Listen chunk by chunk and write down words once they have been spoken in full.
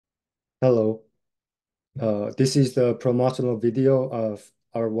Hello. This is the promotional video of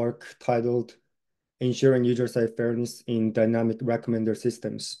our work titled Ensuring User-Side Fairness in Dynamic Recommender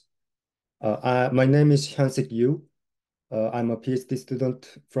Systems. My name is Hyunsik Yu. I'm a PhD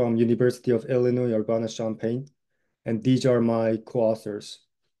student from University of Illinois, Urbana-Champaign, and these are my co-authors.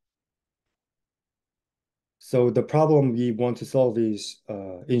 So the problem we want to solve is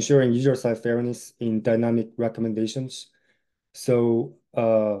ensuring user-side fairness in dynamic recommendations. So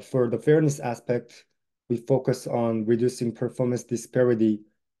for the fairness aspect, we focus on reducing performance disparity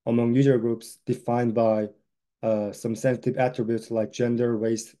among user groups defined by some sensitive attributes like gender,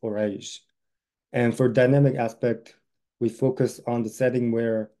 race, or age. And for dynamic aspect, we focus on the setting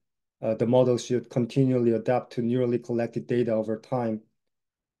where the model should continually adapt to newly collected data over time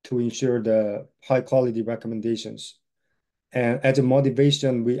to ensure the high quality recommendations. And as a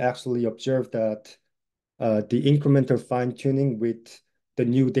motivation, we actually observed that the incremental fine-tuning with the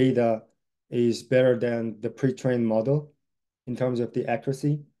new data is better than the pre-trained model in terms of the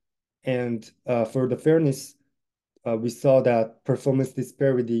accuracy. And for the fairness, we saw that performance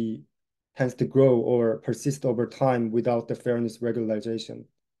disparity tends to grow or persist over time without the fairness regularization.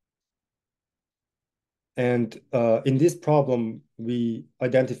 And in this problem, we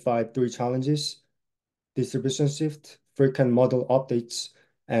identified three challenges: distribution shift, frequent model updates,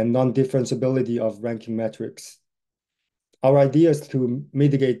 and non-differentiability of ranking metrics. Our ideas to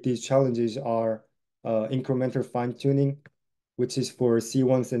mitigate these challenges are incremental fine-tuning, which is for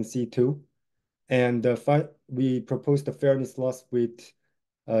C1s and C2. And we propose the fairness loss with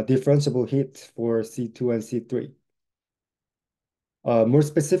differentiable hit for C2 and C3. More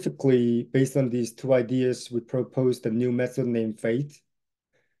specifically, based on these two ideas, we proposed a new method named FATE.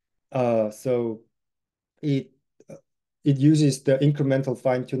 So it, it uses the incremental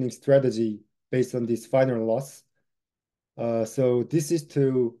fine-tuning strategy based on this final loss. So this is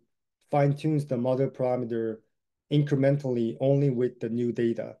to fine-tune the model parameter incrementally only with the new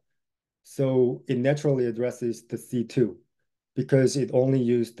data. So it naturally addresses the C2 because it only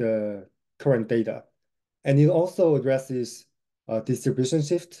used the current data. And it also addresses distribution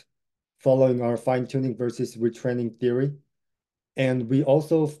shift following our fine-tuning versus retraining theory. And we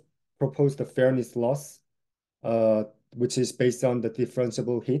also proposed the fairness loss, which is based on the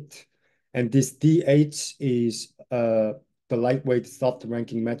differentiable hit. And this DH is the lightweight soft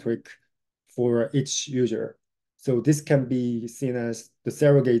ranking metric for each user. So this can be seen as the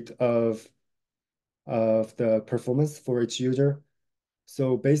surrogate of the performance for each user.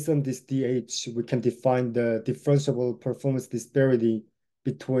 So based on this DH, we can define the differentiable performance disparity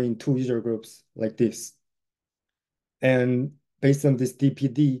between two user groups like this. And based on this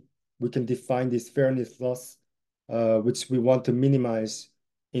DPD, we can define this fairness loss, which we want to minimize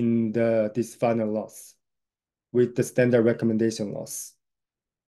in this final loss with the standard recommendation loss.